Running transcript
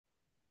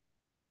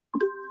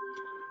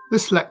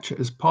This lecture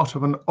is part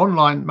of an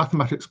online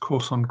mathematics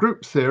course on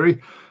group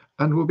theory,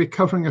 and we'll be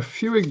covering a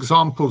few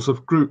examples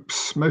of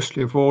groups,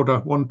 mostly of order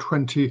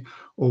 120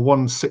 or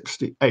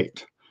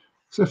 168.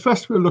 So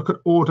first we'll look at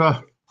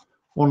order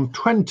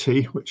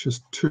 120, which is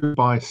 2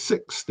 by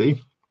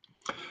 60.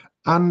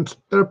 And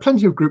there are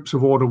plenty of groups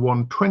of order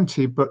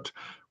 120, but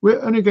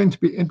we're only going to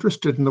be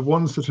interested in the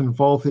ones that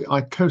involve the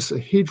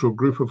icosahedral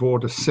group of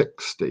order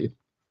 60.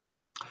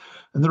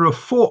 And there are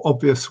 4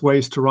 obvious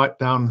ways to write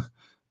down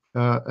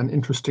an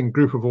interesting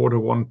group of order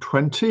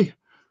 120.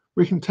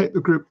 We can take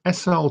the group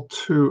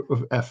SL2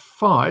 of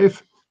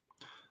F5,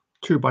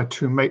 2 by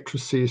 2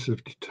 matrices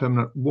of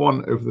determinant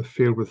 1 over the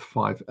field with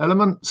 5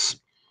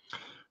 elements.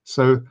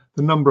 So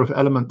the number of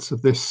elements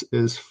of this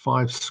is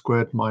 5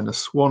 squared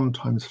minus 1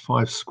 times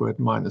 5 squared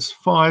minus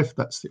 5.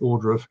 That's the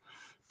order of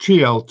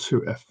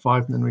GL2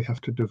 F5, and then we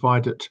have to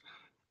divide it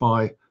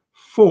by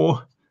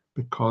 4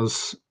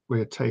 because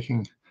we're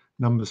taking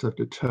numbers of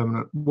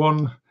determinant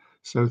 1.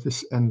 So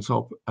this ends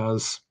up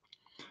as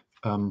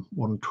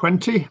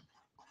 120.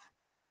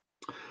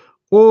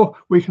 Or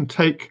we can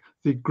take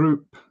the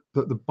group,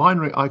 the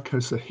binary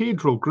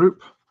icosahedral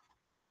group.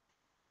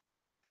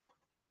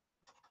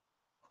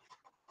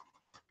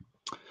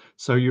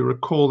 So you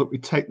recall that we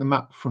take the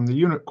map from the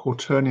unit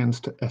quaternions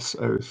to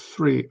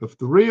SO3 of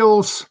the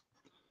reals,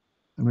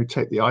 and we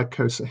take the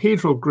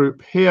icosahedral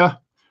group here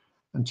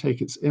and take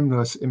its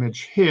inverse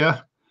image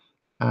here.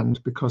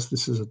 And because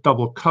this is a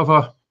double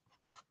cover,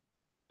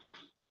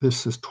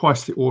 this is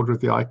twice the order of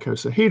the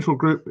icosahedral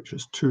group, which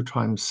is 2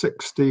 times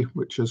 60,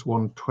 which is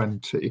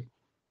 120.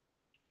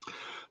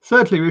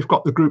 Thirdly, we've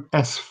got the group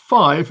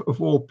S5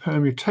 of all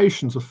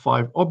permutations of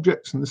 5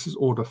 objects, and this is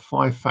order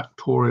 5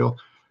 factorial,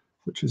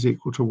 which is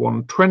equal to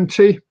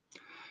 120.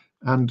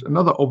 And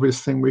another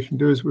obvious thing we can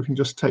do is we can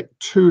just take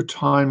 2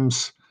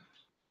 times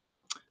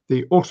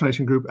the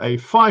alternating group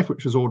A5,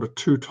 which is order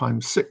 2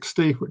 times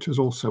 60, which is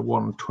also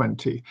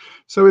 120.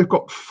 So we've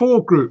got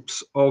 4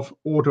 groups of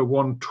order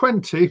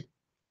 120.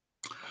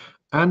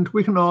 And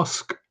we can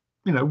ask,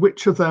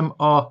 which of them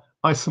are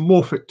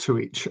isomorphic to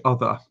each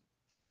other?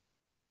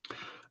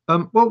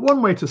 Well,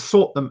 one way to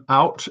sort them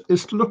out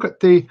is to look at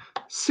the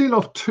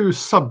Celof-2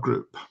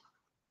 subgroup.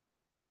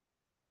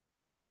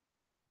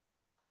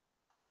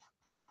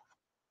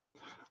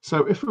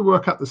 So if we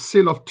work out the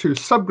Celof-2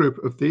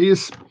 subgroup of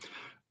these,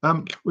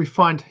 we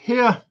find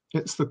here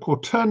it's the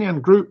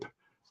quaternion group,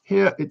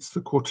 here it's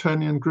the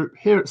quaternion group,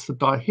 here it's the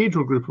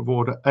dihedral group of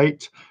order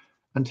 8,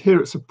 and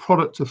here it's a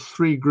product of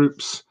 3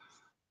 groups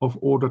of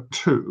order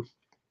 2.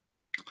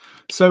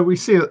 So we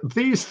see that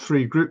these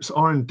 3 groups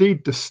are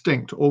indeed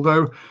distinct,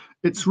 although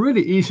it's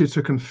really easy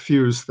to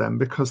confuse them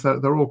because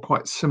they're all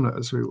quite similar,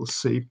 as we will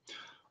see.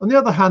 On the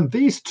other hand,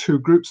 these 2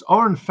 groups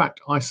are in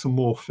fact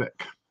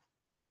isomorphic.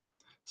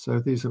 So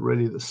these are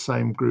really the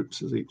same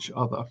groups as each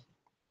other.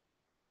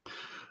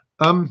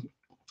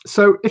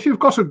 So if you've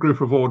got a group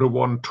of order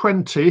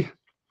 120,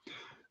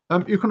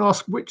 you can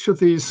ask which of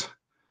these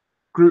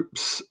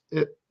groups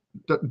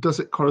does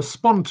it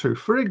correspond to.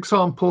 For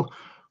example,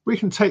 we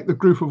can take the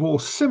group of all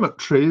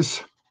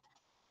symmetries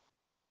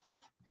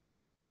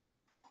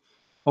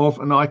of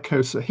an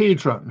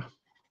icosahedron.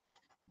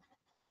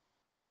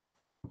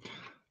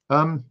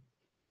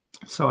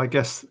 So I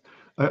guess,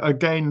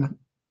 again,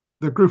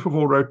 the group of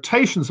all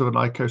rotations of an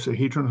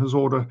icosahedron has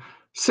order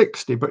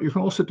 60, but you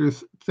can also do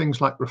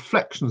things like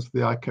reflections of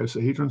the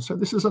icosahedron. So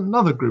this is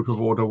another group of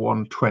order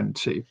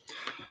 120.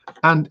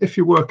 And if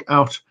you work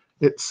out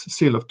its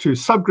Celof-2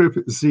 subgroup,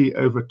 it's z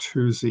over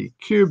 2z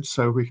cubed,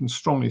 so we can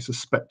strongly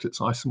suspect it's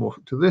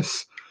isomorphic to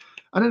this.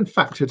 And in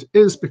fact it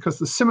is, because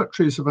the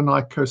symmetries of an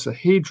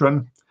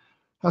icosahedron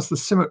has the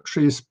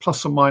symmetries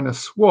plus or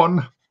minus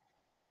 1,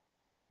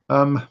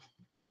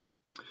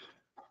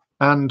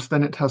 and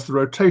then it has the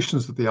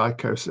rotations of the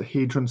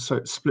icosahedron, so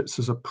it splits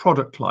as a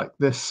product like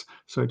this,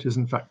 so it is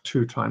in fact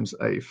 2 times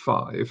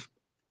A5.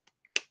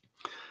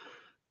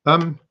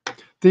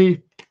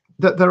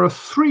 There are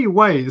 3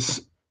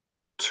 ways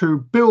to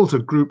build a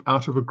group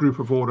out of a group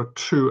of order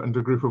 2 and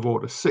a group of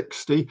order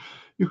 60.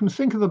 You can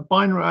think of the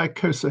binary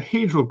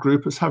icosahedral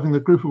group as having the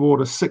group of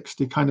order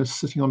 60 kind of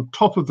sitting on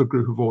top of the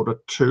group of order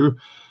 2,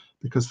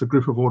 because the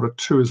group of order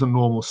 2 is a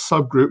normal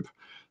subgroup.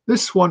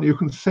 This one you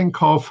can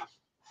think of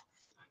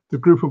the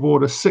group of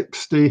order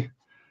 60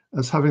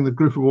 as having the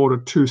group of order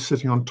 2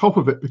 sitting on top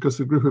of it, because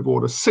the group of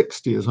order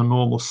 60 is a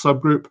normal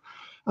subgroup.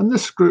 And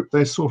this group,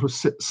 they sort of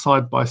sit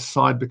side by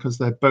side because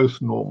they're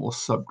both normal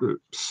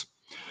subgroups.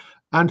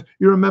 And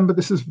you remember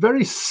this is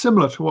very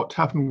similar to what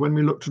happened when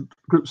we looked at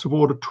groups of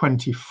order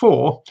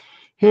 24.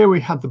 Here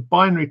we had the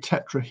binary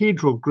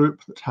tetrahedral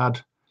group that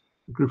had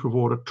a group of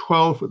order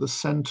 12 with a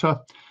center.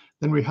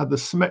 Then we had the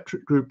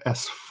symmetric group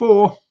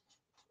S4,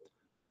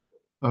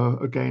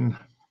 again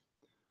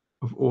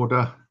of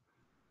order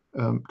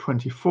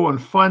 24. And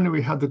finally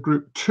we had the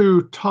group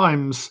 2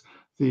 times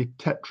the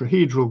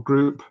tetrahedral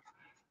group,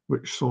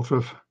 which sort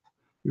of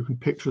you can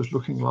picture as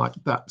looking like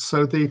that.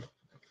 So the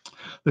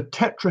The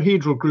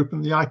tetrahedral group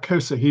and the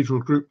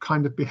icosahedral group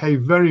kind of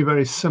behave very,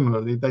 very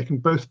similarly. They can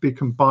both be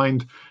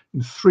combined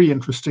in three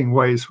interesting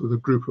ways with a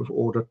group of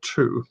order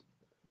 2.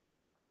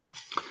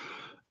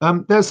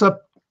 There's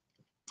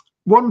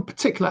one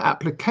particular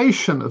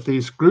application of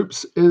these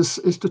groups is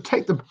to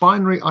take the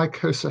binary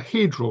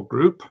icosahedral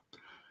group.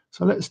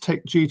 So let's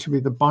take G to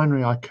be the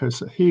binary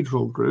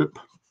icosahedral group.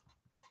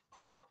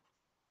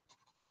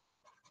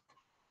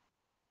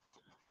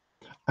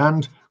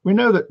 And we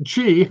know that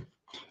G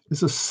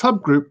is a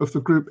subgroup of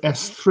the group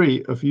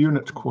S3 of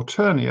unit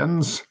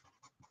quaternions.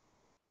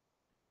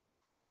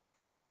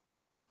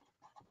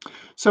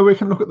 So we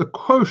can look at the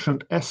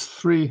quotient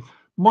S3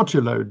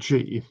 modulo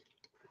G.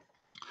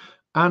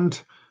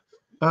 And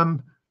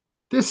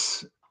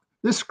this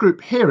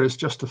group here is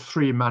just a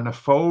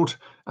 3-manifold,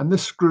 and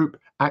this group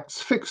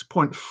acts fixed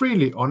point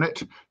freely on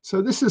it.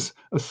 So this is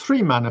a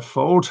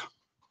 3-manifold,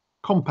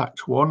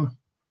 compact one.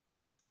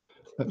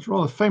 It's a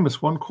rather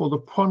famous one called the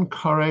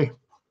Poincaré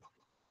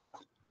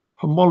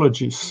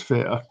homology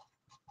sphere.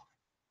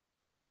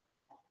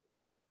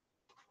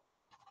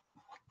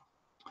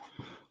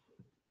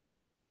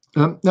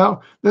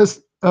 Now,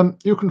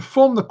 you can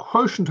form the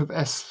quotient of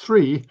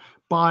S3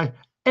 by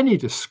any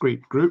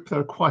discrete group. There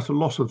are quite a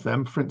lot of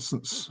them. For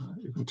instance,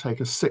 you can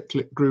take a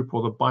cyclic group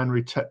or the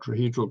binary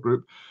tetrahedral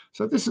group.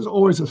 So this is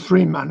always a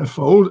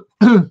 3-manifold,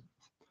 and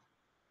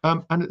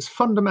its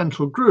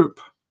fundamental group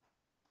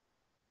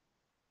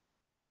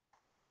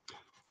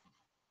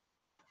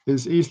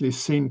is easily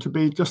seen to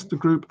be just the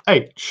group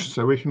H.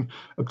 So we can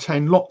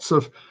obtain lots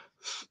of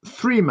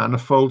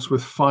 3-manifolds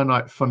with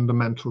finite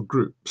fundamental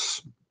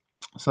groups.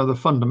 So the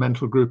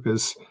fundamental group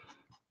is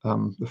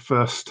the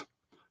first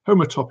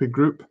homotopy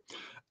group,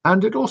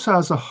 and it also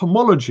has a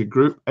homology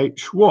group,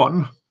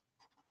 H1.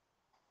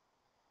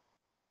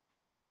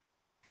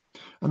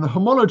 And the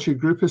homology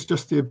group is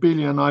just the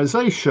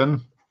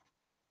abelianization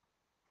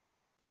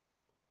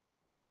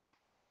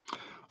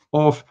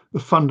of the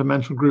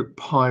fundamental group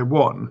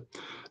pi1.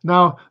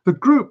 Now, the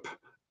group,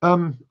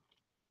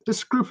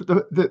 this group,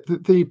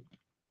 the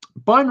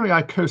binary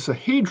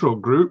icosahedral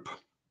group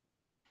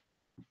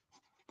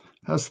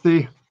has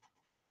the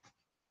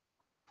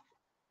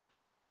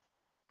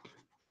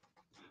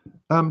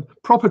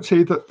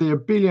property that the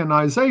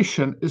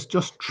abelianization is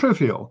just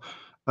trivial.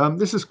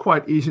 This is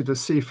quite easy to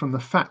see from the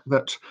fact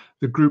that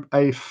the group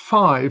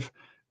A5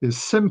 is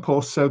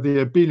simple, so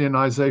the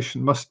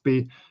abelianization must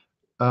be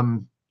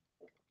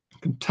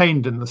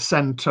contained in the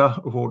center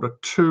of order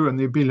 2, and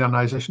the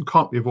abelianization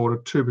can't be of order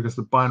 2 because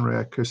the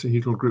binary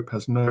icosahedral group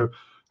has no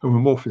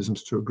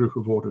homomorphisms to a group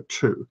of order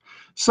 2.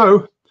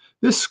 So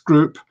this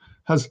group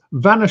has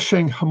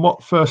vanishing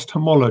first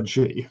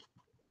homology.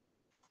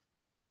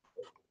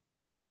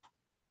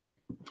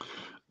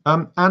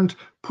 And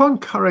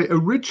Poincaré,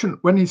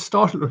 when he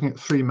started looking at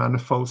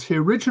 3-manifolds, he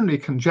originally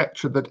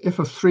conjectured that if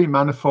a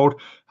 3-manifold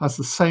has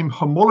the same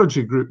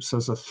homology groups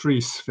as a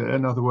 3-sphere,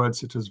 in other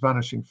words, it has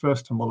vanishing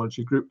first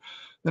homology group,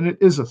 then it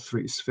is a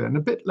 3-sphere. And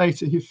a bit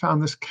later, he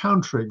found this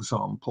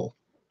counterexample.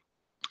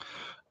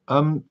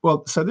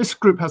 So this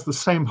group has the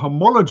same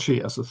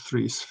homology as a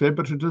 3-sphere,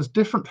 but it has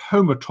different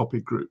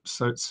homotopy groups.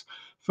 So its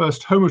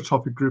first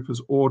homotopy group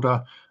is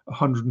order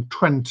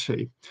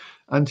 120.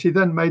 And he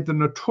then made the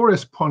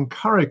notorious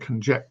Poincaré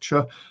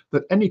conjecture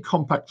that any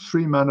compact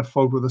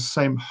 3-manifold with the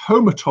same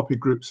homotopy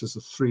groups as a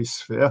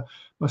 3-sphere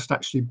must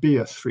actually be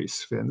a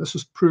 3-sphere. And this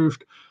was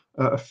proved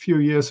a few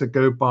years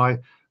ago by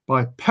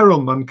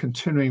Perelman,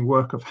 continuing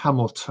work of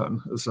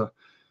Hamilton, as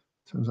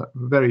turns out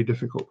a very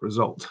difficult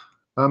result.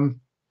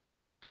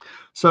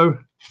 So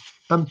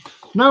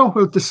now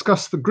we'll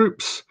discuss the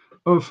groups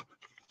of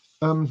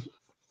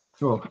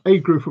a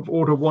group of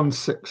order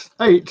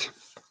 168.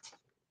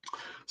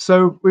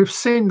 So we've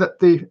seen that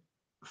the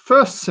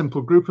first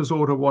simple group is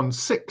order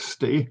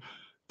 160.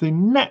 The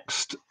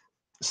next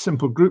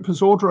simple group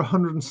is order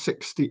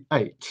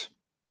 168.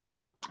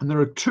 And there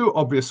are two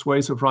obvious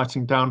ways of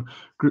writing down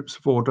groups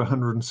of order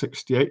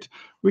 168.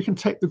 We can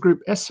take the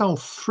group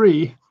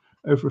SL3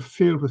 over a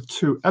field with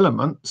 2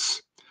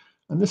 elements.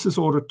 And this is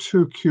order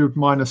 2 cubed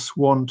minus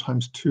 1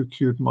 times 2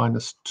 cubed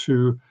minus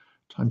 2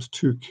 times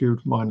 2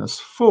 cubed minus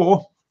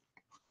 4,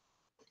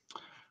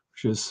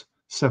 which is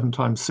 7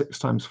 times 6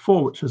 times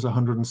 4, which is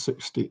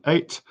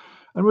 168.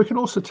 And we can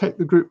also take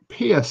the group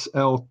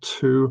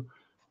PSL2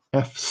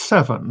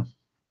 F7.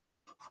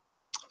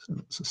 So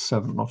that's a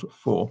 7, not a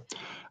 4.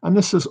 And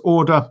this is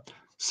order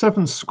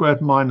 7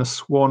 squared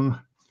minus 1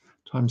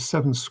 times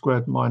 7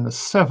 squared minus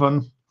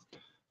 7.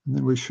 And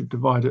then we should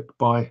divide it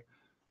by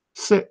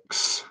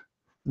 6.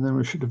 And then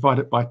we should divide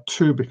it by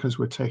 2 because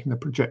we're taking the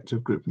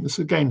projective group. And this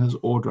again has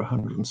order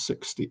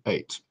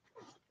 168.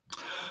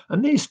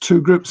 And these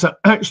two groups are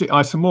actually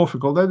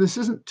isomorphic, although this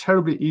isn't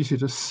terribly easy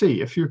to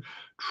see. If you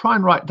try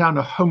and write down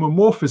a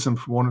homomorphism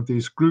from one of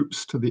these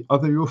groups to the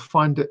other, you'll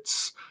find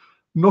it's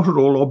not at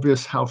all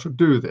obvious how to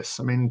do this.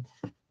 I mean,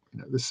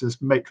 this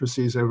is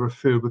matrices over a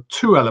field with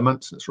 2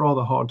 elements. It's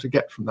rather hard to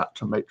get from that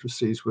to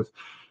matrices with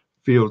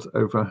fields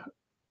over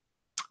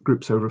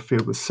groups over a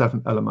field with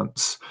 7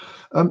 elements.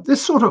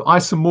 This sort of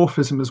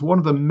isomorphism is one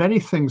of the many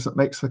things that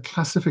makes the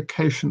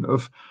classification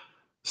of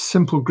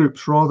simple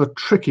groups rather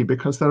tricky,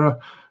 because there are,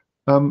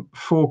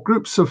 for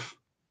groups of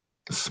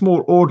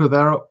small order,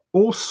 there are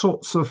all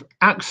sorts of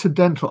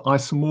accidental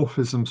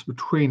isomorphisms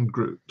between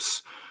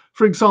groups.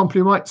 For example,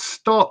 you might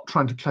start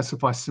trying to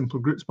classify simple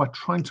groups by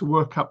trying to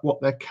work out what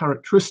their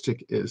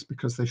characteristic is,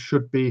 because they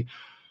should be,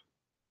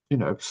 you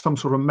know, some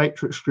sort of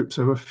matrix groups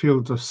over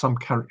fields of some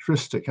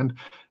characteristic. And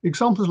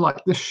examples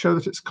like this show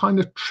that it's kind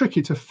of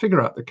tricky to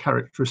figure out the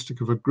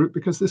characteristic of a group,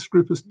 because this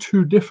group has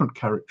 2 different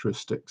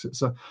characteristics.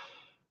 It's a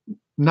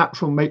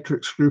natural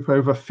matrix group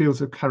over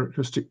fields of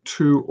characteristic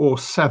 2 or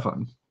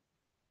 7.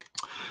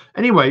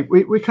 Anyway,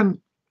 we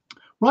can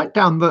write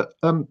down that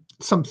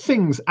some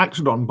things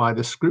acted on by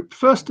this group.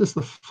 First is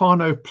the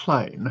Fano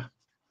plane.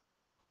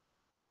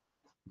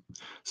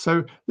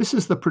 So this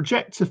is the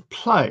projective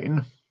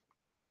plane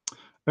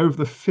over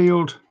the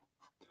field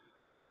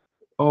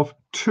of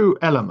 2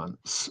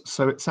 elements.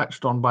 So it's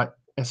acted on by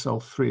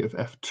SL3 of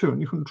F2.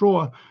 And you can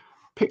draw a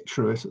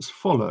picture of it as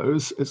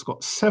follows. It's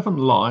got 7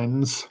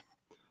 lines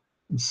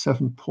and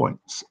 7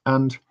 points.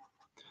 And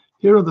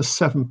here are the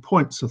 7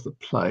 points of the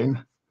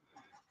plane.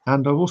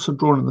 And I've also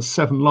drawn in the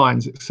 7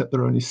 lines, except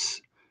there are only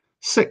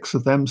 6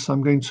 of them. So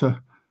I'm going to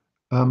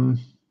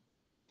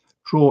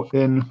draw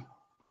in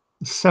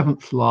the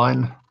 7th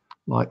line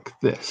like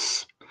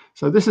this.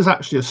 So this is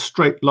actually a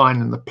straight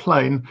line in the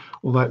plane,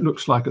 although it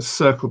looks like a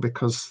circle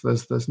because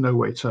there's no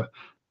way to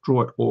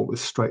draw it all with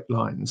straight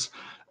lines.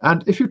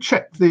 And if you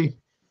check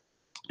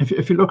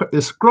if you look at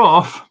this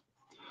graph,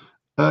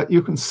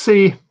 you can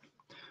see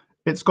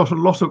it's got a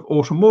lot of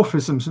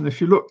automorphisms, and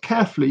if you look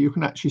carefully, you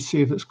can actually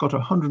see that it's got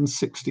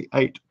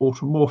 168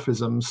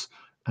 automorphisms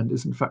and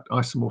is in fact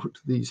isomorphic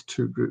to these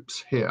 2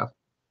 groups here.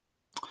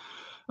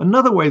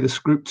 Another way this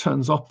group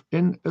turns up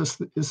is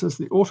as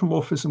the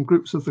automorphism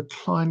groups of the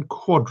Klein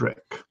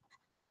quadric,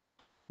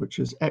 which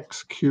is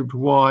x cubed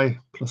y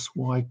plus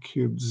y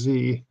cubed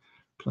z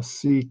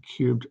plus z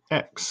cubed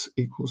x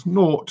equals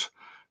 0.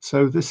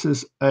 So this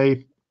is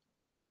a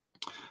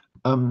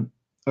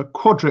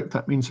quadric,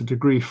 that means a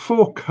degree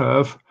 4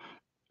 curve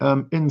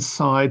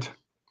inside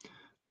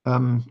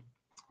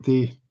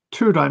the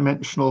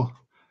 2-dimensional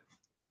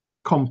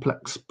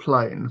complex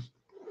plane.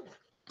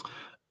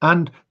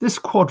 And this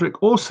quadric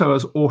also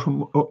has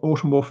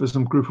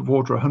automorphism group of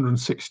order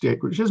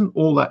 168, which isn't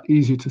all that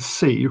easy to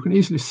see. You can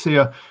easily see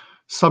a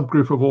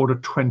subgroup of order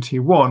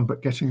 21,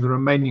 but getting the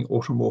remaining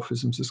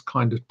automorphisms is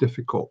kind of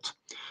difficult.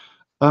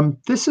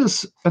 This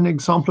is an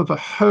example of a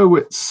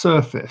Hurwitz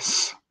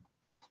surface.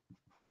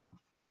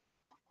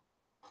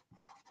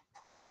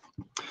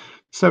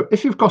 So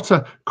if you've got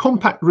a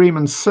compact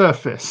Riemann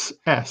surface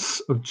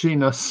S of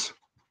genus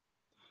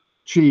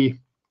G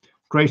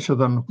greater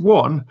than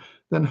 1,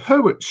 then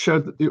Hurwitz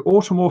showed that the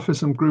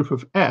automorphism group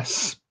of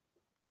S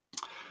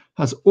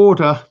has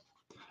order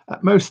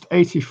at most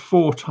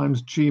 84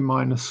 times G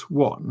minus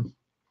 1.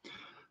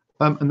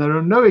 And there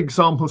are no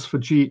examples for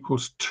G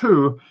equals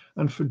 2,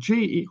 and for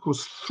G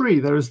equals 3,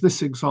 there is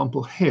this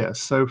example here.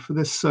 So for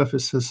this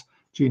surface has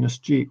genus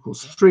G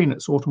equals 3, and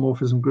its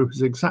automorphism group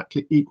is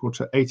exactly equal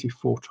to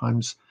 84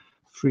 times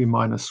 3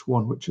 minus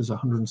 1, which is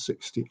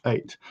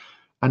 168.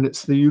 And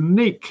it's the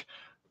unique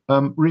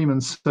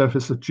Riemann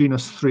surface of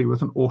genus 3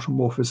 with an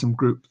automorphism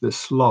group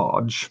this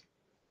large.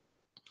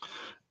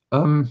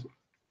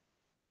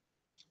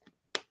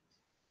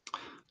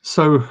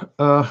 So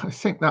I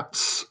think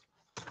that's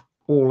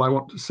all I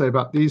want to say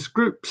about these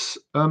groups.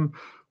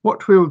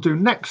 What we'll do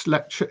next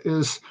lecture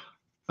is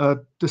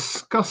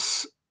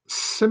discuss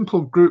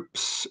simple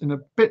groups in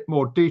a bit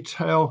more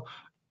detail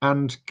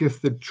and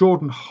give the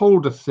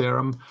Jordan-Holder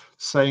theorem,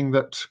 saying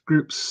that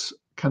groups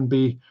can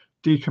be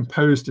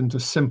decomposed into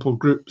simple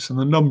groups and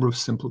the number of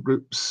simple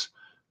groups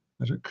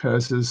that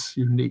occurs is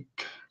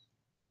unique.